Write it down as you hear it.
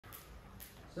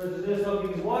So today's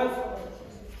topic is what?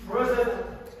 Present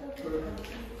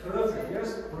perfect.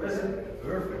 Yes, present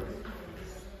perfect.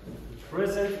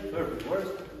 Present perfect. What?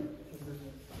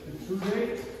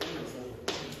 Today.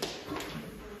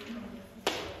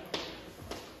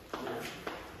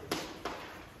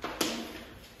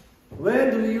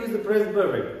 When do we use the present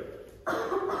perfect?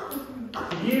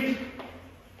 To give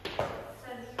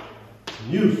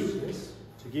news. Yes,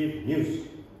 to give news.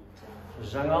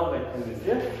 жаңалық айтқан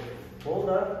кезде ол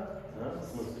да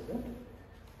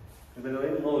когда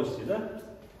говорим новости, да?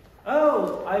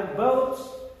 Oh, I bought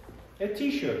a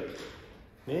t-shirt.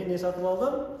 Мен не сатып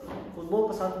алдым?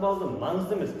 Футболка сатып алдым.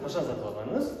 Маңызды емес, қашан сатып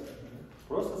алғаныңыз?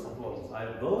 Просто сатып алдыңыз. I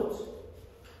bought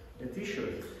a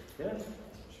t-shirt.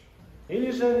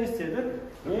 Или же не істедік?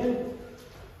 Мен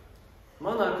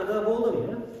Монакода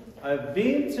болдым. I've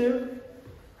been to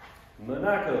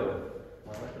Monaco.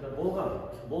 Монакода болған.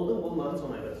 Болдым, болмадым,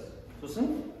 соны айтасыз.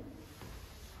 Сосын?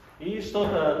 И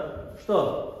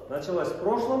что началось в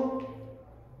прошлом,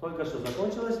 только что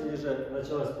закончилось, или же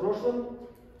началось в прошлом,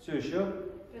 все еще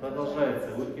продолжается.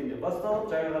 Өткенде басталып,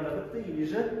 жай ғана бітті, или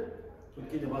же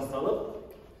өткенде басталып,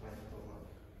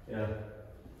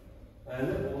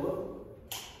 әлі болып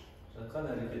жатқан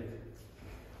әрекет.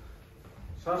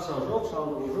 Шаршау жоқ,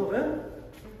 шалдығу жоқ,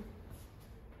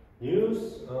 News,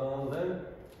 then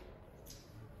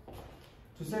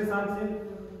to say something,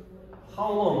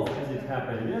 how long has it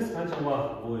happened? Yes, қанша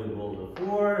уақыт бойы болды.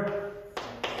 For,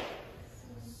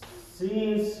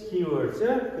 since keywords,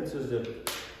 күн сөздер.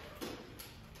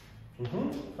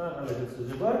 Қандай күн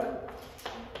сөздер бар?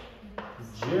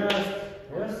 Just,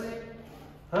 yes.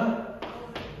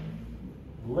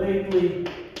 Lately.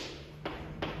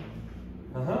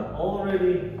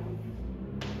 Already.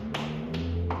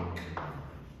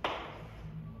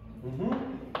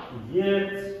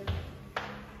 Yet.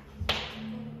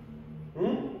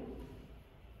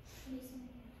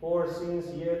 For, since,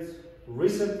 yet,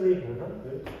 recently.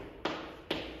 Good.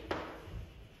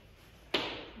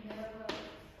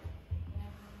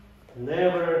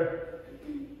 Never.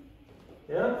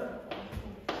 Yeah?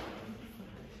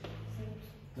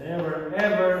 Never,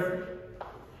 ever.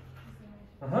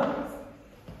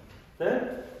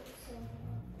 Then?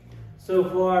 So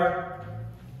far.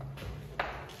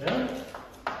 Yeah?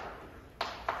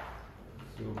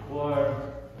 So far.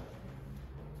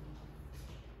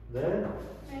 Then?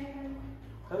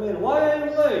 I mean, why are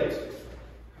you late?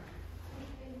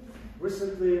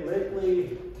 Recently,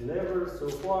 lately, never, so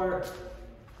far.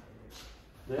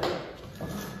 Then?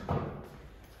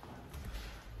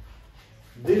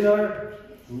 These are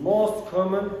most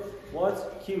common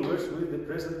what keywords with the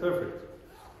present perfect.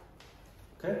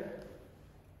 Okay?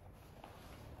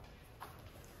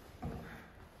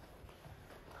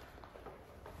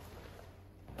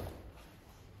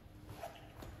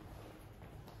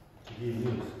 To give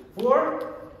news. For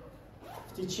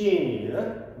в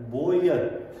течение,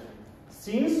 бойы.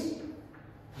 Since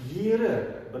бері,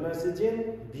 бір нәрседен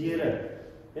бері.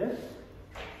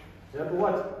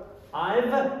 What?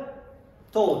 I've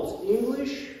taught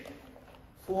English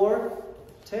for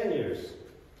 10 years.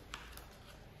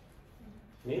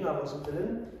 Мен ағылшын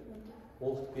тілін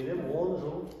оқытып келемін 10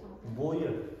 жыл бойы.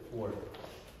 For.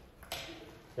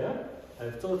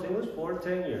 I've taught English for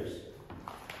 10 years.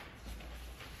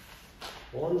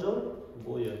 10 жыл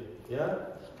бойы.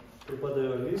 Я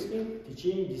преподаю английский в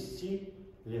течение 10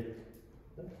 лет.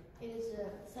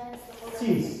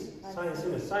 Since. Science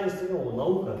емес. Science деген ол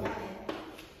наука.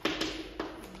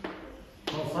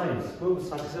 Science. Көбі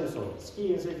сақсам сол.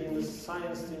 Science дейміз,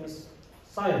 science дейміз.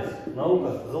 Science.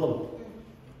 Наука, ғылым.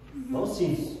 No,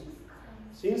 since.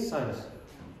 Since science.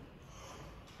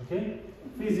 Okay?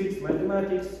 Physics,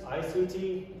 mathematics,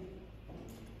 ICT,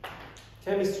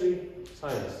 chemistry,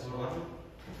 science.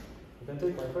 You can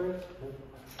take my friend.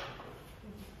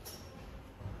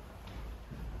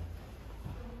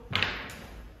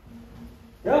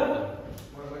 Yeah?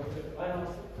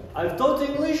 I've taught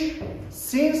English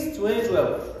since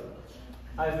 2012.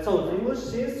 I've taught English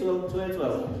since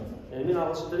 2012. Мен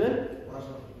ағылшын тілін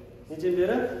неден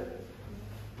бері?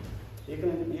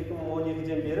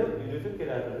 2012-ден бері үйретіп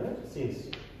келе жатырмын.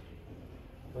 Since.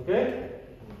 Okay?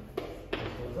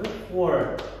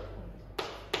 For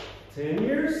 10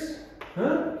 years?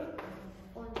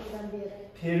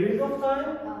 Period of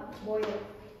time?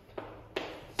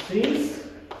 Since?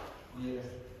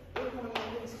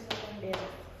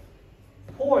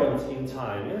 Point in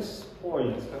time, yes?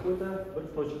 Point. Какой-то бір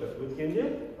точка. Өткенде,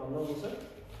 а мынау болса,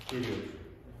 period.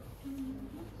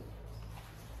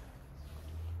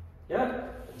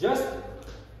 Just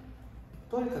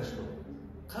только что.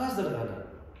 Қазір ғана.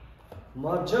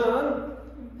 Marjan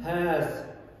has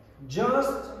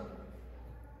just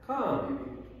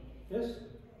come. Yes?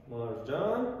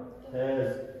 Marjan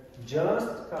has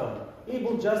just come. И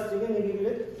бұл just деген неге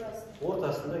келеді?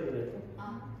 Ортасында келеді.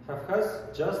 Have has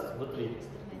just внутри.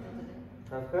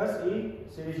 Have has и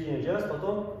в середине just,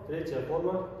 потом третья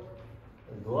форма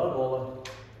глагола.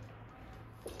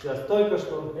 Сейчас только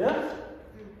что, yeah?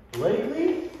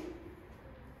 Lately?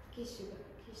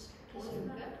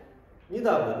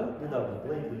 Недавно, да? Недавно,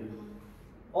 lately.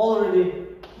 Already.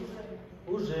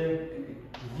 Уже.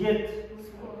 Yet.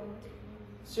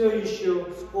 Все еще,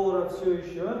 скоро, все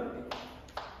еще.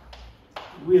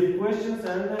 With questions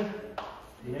and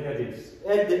negatives.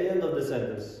 At the end of the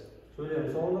sentence.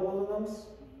 Söyleyeyim, sonunda kullanmamız.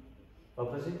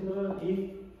 Вопросительно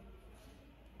и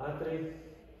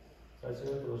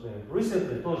отрицательное предложение.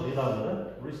 Recently, тоже недавно,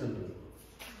 да? Recently.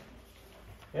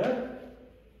 Yeah?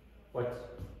 What?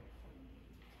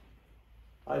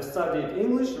 I've studied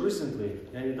English recently.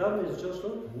 Я недавно изучал что?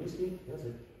 Английский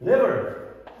язык. Never.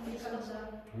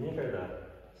 Никогда.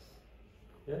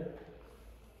 Yeah?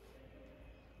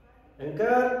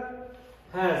 Enkar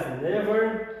has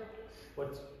never.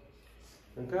 What?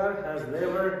 Enkar has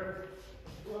never.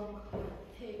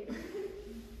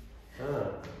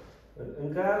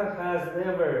 Enkar has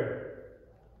never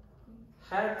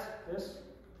had, yes,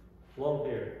 long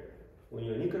hair. У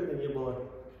нее никогда не было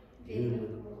длинных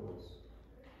волос.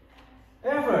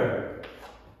 Ever.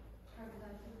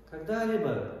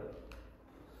 Когда-либо.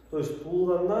 То есть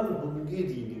туылғаннан бүгінге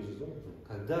дейін деген сөз.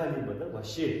 Когда-либо, да,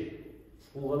 вообще.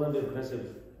 Туылғаннан бері нәрсе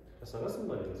жасағансың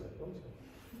ба деген сияқты.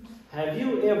 Have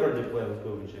you ever деп қоямыз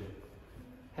көбінше.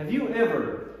 Have you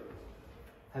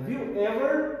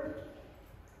ever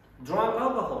drunk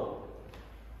alcohol?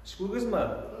 Ішкі көргенсің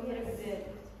ба?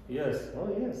 Yes. Oh,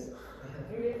 yes.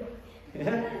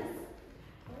 Yeah.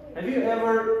 Have you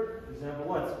ever, example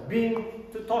what? Been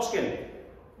to Tashkent?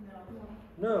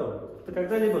 No. Ты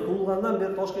когда-либо туылғаннан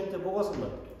бері Ташкентте болғансың ба?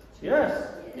 Yes.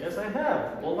 Yes, I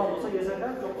have. Болған болса, yes, I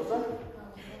have. Жоқ болса,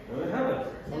 no, I haven't.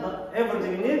 Сонда ever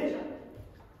деген не?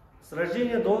 С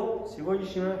рождения до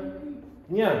сегодняшнего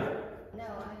дня. No, I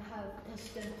have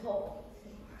Tashkent home.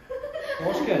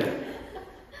 Tashkent.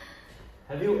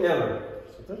 Have you ever?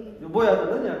 Любой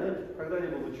одно, да,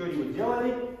 когда-либо вы что-нибудь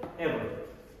делали? Ever.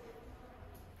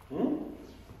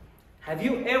 Have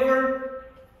you ever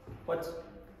what?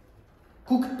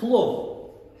 Cooked plov?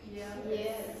 Yes.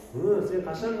 Сен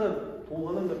қашанғы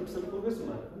туылғаннан бері пісіріп көргенсің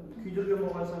ба? Күйдірген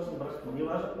болған соң, бірақ не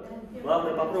важно?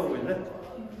 Главное попробовать, да?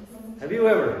 Have you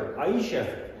ever? Aisha?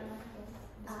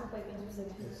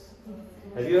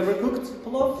 Have you ever cooked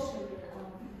plov?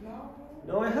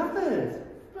 No, I haven't.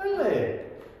 Really?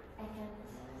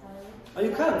 Oh,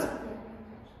 you can't?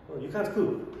 Oh, you can't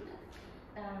cook?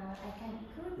 I can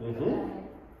cook,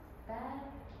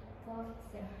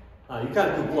 but You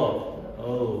can't cook plov.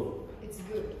 Oh. it's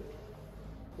good.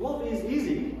 Plov is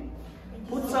easy.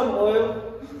 Put some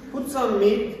oil, put some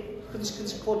meat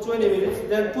for 20 minutes,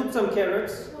 then put some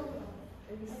carrots,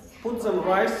 put some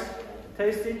rice,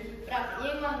 taste it. Yeah,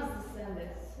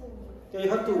 you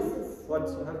have to what?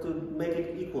 You have to make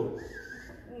it equal.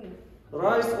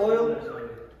 Rice, oil,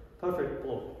 perfect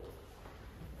plov.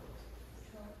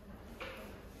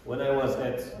 When I was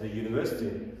at the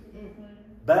university,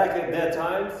 back at that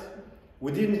time,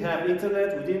 we didn't have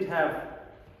internet, we didn't have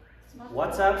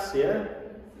WhatsApps, yeah?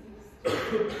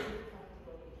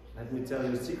 Let me tell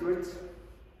you a secret.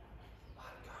 My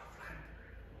girlfriend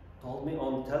told me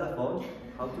on telephone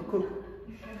how to cook.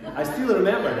 I still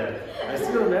remember that.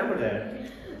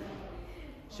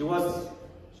 She was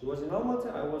in Almaty,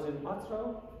 I was in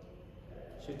Matra.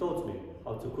 She taught me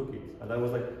how to cook it. And I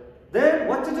was like, then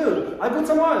what to do? I put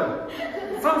some oil.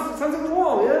 Something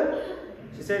wrong, yeah?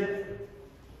 She said,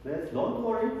 don't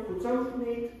worry, put some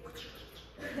meat.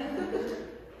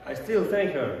 I still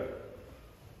thank her.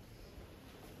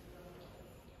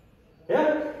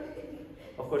 Yeah?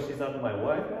 Of course, she's not my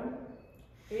wife now.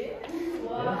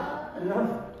 Wow. Yeah.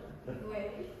 No.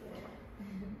 Wait.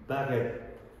 Back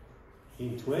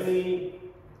in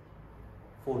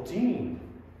 2014.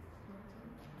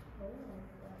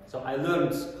 So I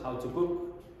learned how to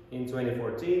cook in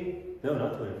 2014. No,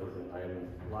 not 2014. I am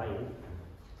lying.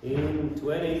 In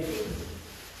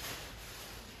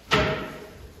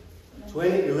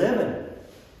 2011.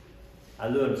 I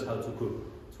learned how to cook.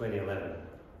 2011.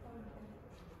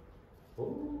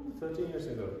 Oh, 13 years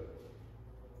ago.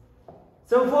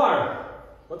 So far.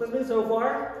 What does it mean so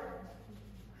far?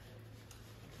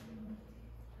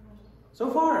 So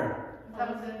far.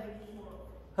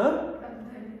 Huh?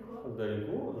 Very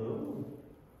cool.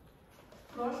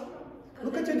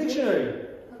 Look at your dictionary.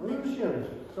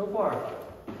 So far.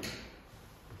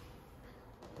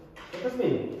 What does it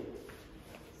mean?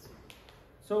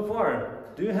 So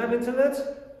far, do you have internet?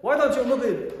 Why don't you look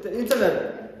at the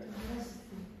internet?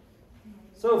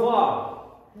 So far.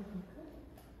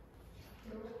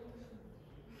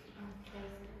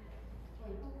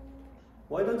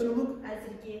 Why don't you look?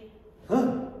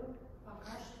 Huh?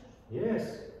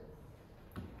 Yes.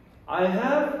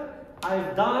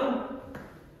 I've done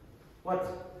what?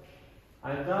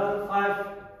 I've done 5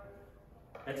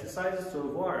 exercises so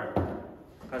far.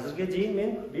 Қазірге дейін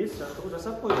мен 5 жаттығу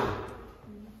жасап қойдым.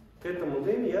 К этому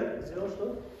времени я сделал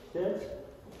что? 5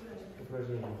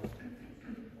 упражнений.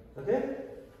 Okay?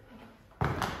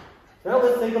 Now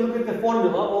let's take a look at the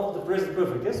formula of the present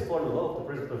perfect. Yes, formula of the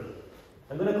present perfect.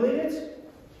 I'm going to clean it.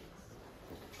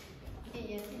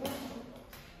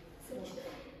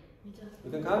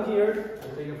 You can come here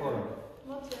and take a photo.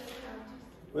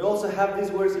 We also have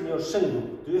these words in your Shen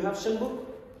book. Do you have Shen book?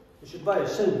 You should buy a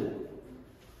Shen book.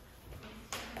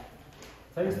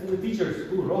 Thanks to the teachers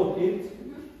who wrote it.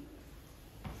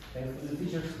 Thanks to the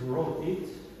teachers who wrote it.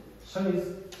 Shen is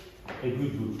a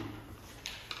good book.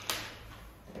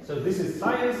 So this is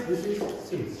science, this is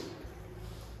science.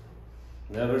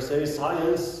 Never say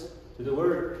science to the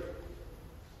word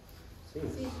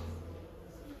science.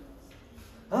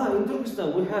 In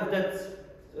Turkestan we have that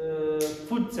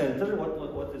food center.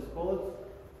 What is it called?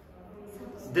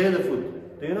 Daily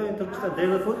food. Do you know in Turkestan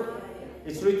daily food?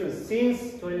 It's written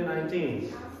since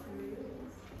 2019.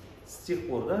 С тех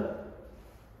пор, да?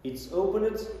 It's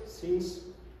opened since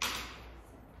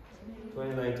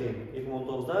 2019.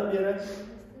 2019'dan beri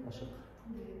açık.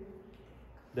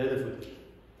 Daily food.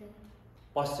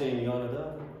 Basseyn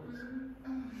yanında.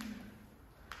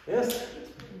 Yes.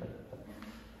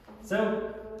 So,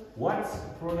 what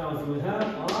pronouns do we have?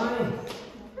 I,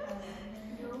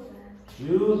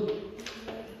 you,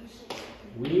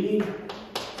 we,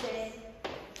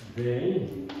 they,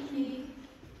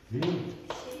 we,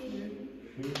 she,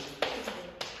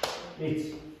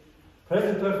 it.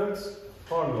 Present perfect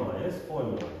formula, yes?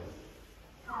 Formula.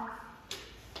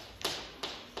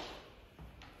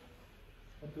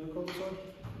 What do we call this one?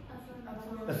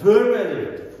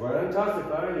 Affirmative. Fantastic,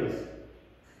 there it is.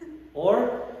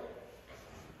 Or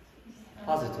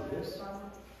positive, yes?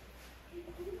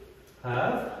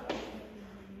 Have.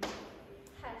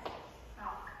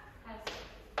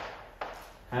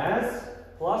 Has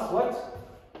plus what?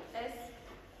 S.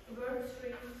 Verb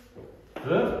 3.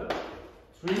 Verb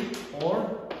 3 or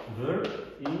verb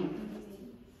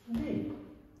ed.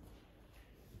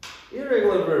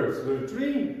 Irregular verbs, verb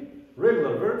 3.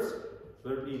 Regular verbs,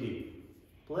 verb ed.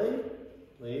 Play,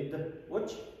 played,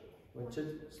 watch, watch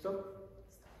it, stop.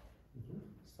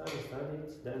 Study,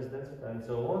 dance, and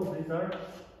so on. These are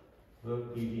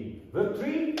verb ed. Verb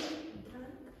 3.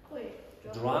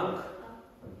 Drunk.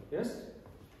 Yes.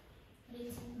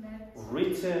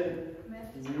 Written.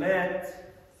 Met.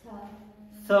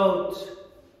 Thought.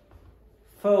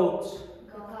 Fought.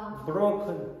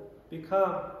 Broken.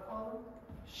 Become.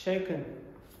 Shaken.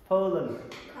 Fallen.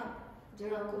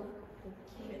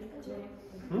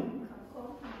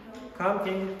 Come,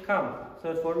 can you come?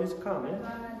 Third form is come, yeah?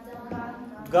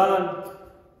 Gone,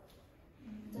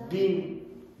 been,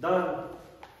 done,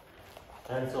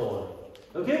 and so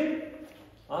on. Okay?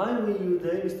 I will you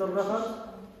there, Mr. Rahat.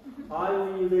 I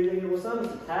will you there,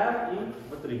 Mr. Have in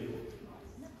battery.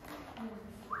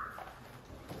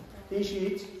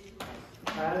 T-sheet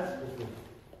has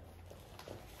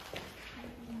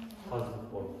positive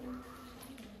form.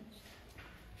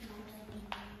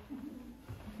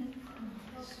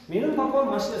 Менің папам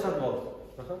машина сатып алды.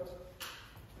 Рахат.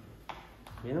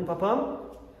 Менің папам?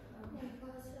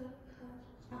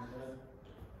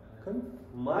 Come.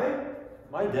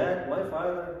 My dad, my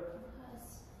father.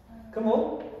 Come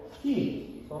on.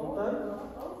 He. Sometime.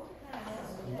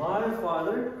 My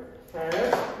father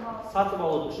has сатып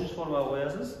алуды үшінші формаға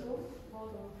қоясыз.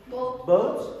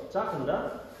 Bought. Жақында.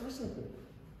 Listen.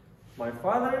 My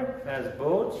father has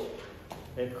bought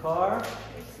a car.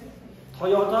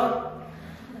 Toyota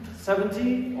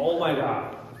 70. Oh my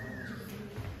God.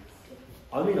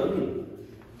 I mean.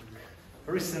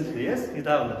 Recently, yes?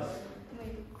 Недавно.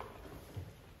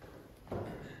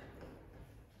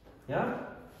 Yeah?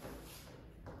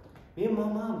 Мен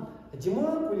мамам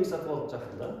Дима көлік сатып алып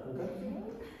жақында.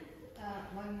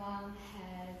 My mom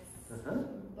has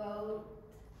bought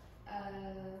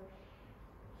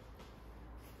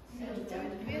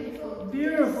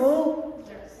beautiful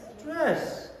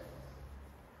dress.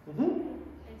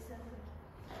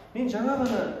 Мен жаңа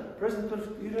ғана present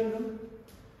perfect үйрендім.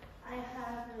 I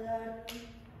have learned.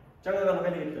 Жаңа ғана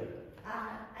қайда кетті?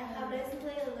 I have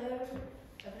recently learned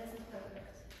the present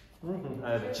perfect.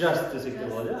 I've just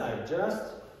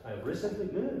recently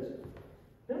good.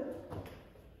 Yeah?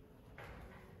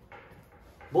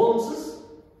 Bolumsuz?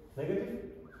 Negatif?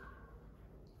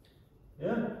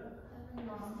 Yeah?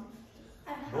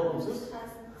 Bolumsuz?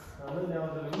 Ama ne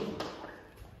yapabilir?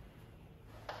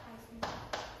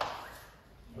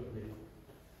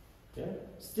 Yeah?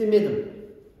 İstemedim.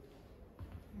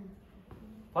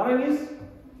 Paranız?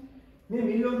 Ne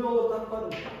milyon dolar tapmadım.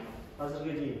 Hazır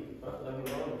geleyim. Bak, lagi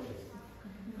var mı?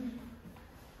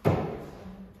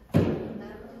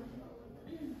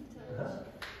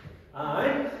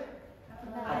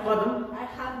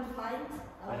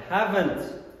 I haven't.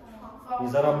 Не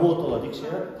заработала,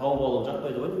 дикшия. Тауып алып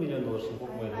жатпайды ғой, миллион доллар үшін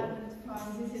қорқмайды ғой.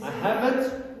 I haven't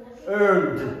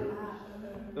earned.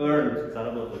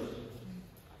 Заработать.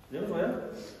 Білеміз ғой, ja?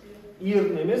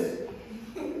 Earn емес.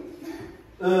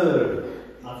 Earn.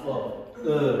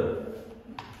 Earn.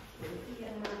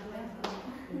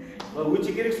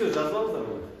 Өте керек сөз жазып алыңыздар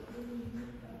ғой.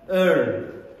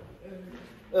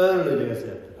 Earn деген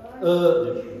сияқты.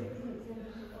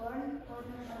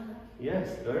 Yes,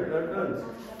 earn.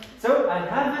 So I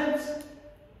haven't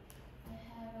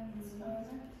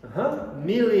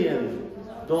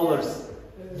 $1,000,000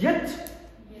 yet,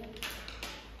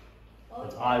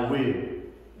 but I will.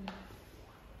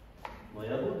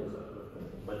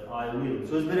 But I will.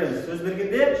 Söz veremiz. Söz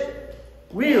vergende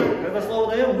will. Когда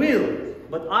слово даем will.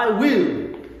 But I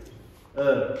will.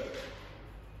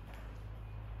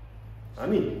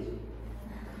 Амин.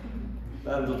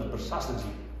 Бәрін жолда бір шашлық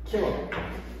жейді. Кило.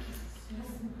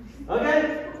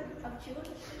 Okay? А почему,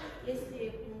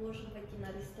 если мы можем пойти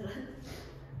на ресторан?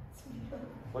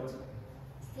 What?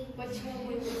 Почему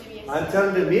мы будем есть? I'm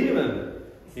telling the minimum.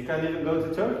 You can't even go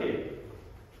to Turkey.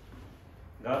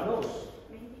 God knows.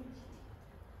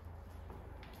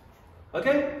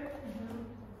 Okay?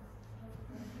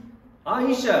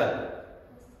 Aisha.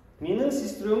 Менің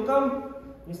сестренкам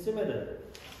не істемеді?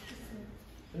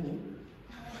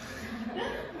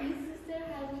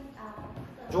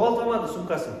 Жоғалтамады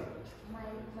сумкасын.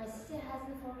 My sister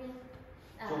hasn't forget.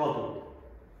 Жоғалту.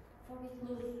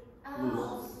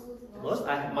 Lost.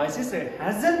 My sister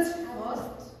hasn't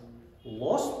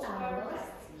lost her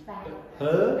bag.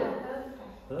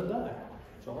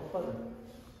 Жоғалтпады.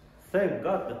 Thank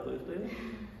God деп қойды.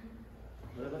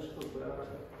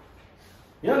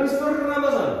 Я мистер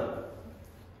Рамазан.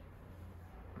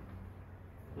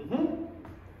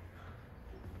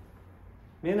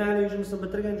 Мен әлі жұмысын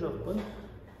бітірген жоқпын.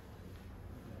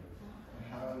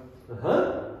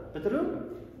 Бітіру?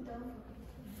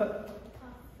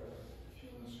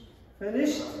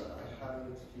 Finished? I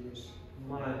haven't finished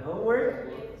my homework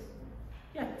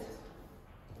yet.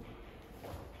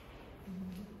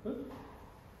 Good.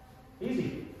 Easy.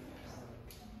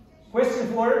 Question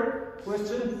 4.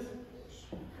 Question.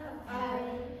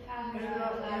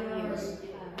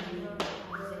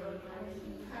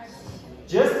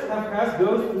 Just has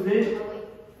goes to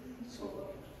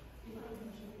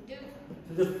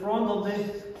the front of the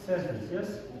sentence, yes?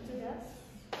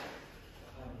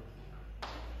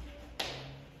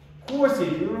 Corsi,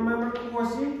 do you remember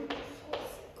Corsi?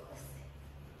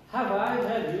 Have I,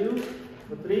 have you,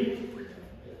 the three?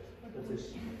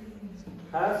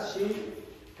 Has she,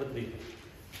 the three?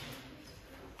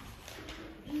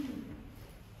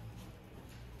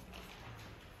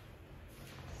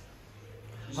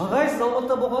 Ағай, сіз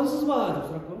Алматыда болғансыз ба? Деп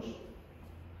сұрақ қойыңызшы.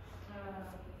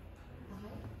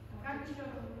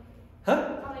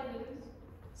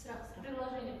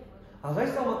 Ағай,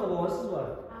 сіз Алматыда болғансыз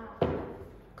ба?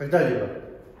 Когда-либо?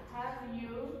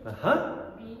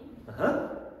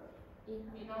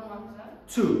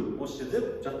 To. Осы жерде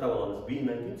жаттап аламыз.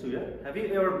 Been'нен кейін to, yeah? Have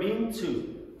you ever been to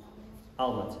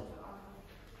Almaty?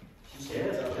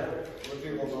 Yes, okay.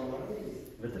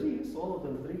 The three, yes, all of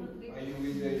them, the three. Are you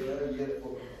with the yet for?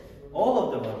 All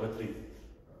of them are the three.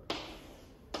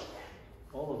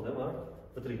 All of them are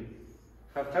the three.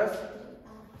 Have has,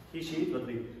 he, she, the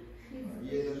three.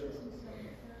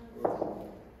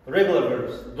 Regular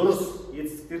verbs. Дұрыс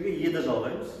етістіктерге еді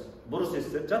жалғаймыз. Бұрыс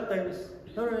етістер жаттаймыз.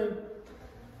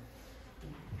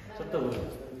 Жаттап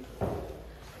өтеміз.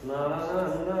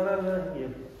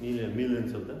 Million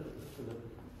сөзді.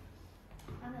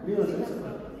 Million сөзді.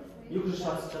 200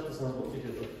 шатсы жаттасаңыз болып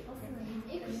кетеді.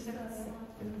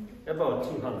 About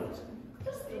 200.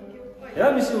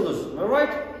 Yeah, Miss Yıldız, am I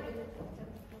right?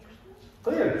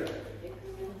 Clear?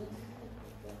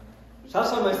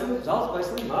 Şaşırmaysın,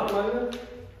 жалықпайсың, нормально.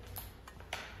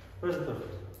 Present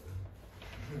perfect.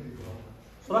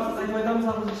 Сұрақ айтып айтамыз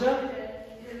ағылшынша?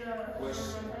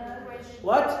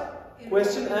 What?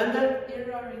 Question and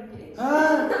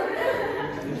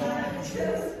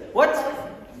What?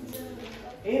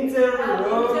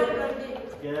 Interrogate.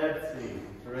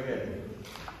 Very good.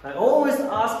 I always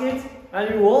ask it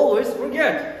and you always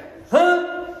forget.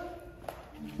 Huh?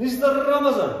 Mr.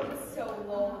 Ramazan. So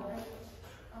long.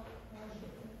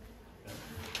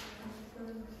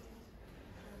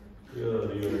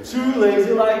 You're too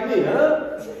lazy like me,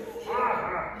 huh?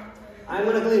 I'm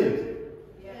gonna clean it.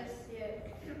 Yes, yes.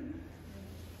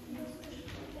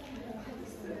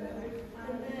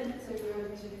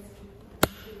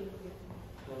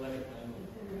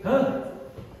 Huh?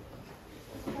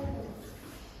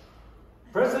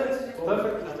 Present.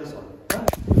 Perfect.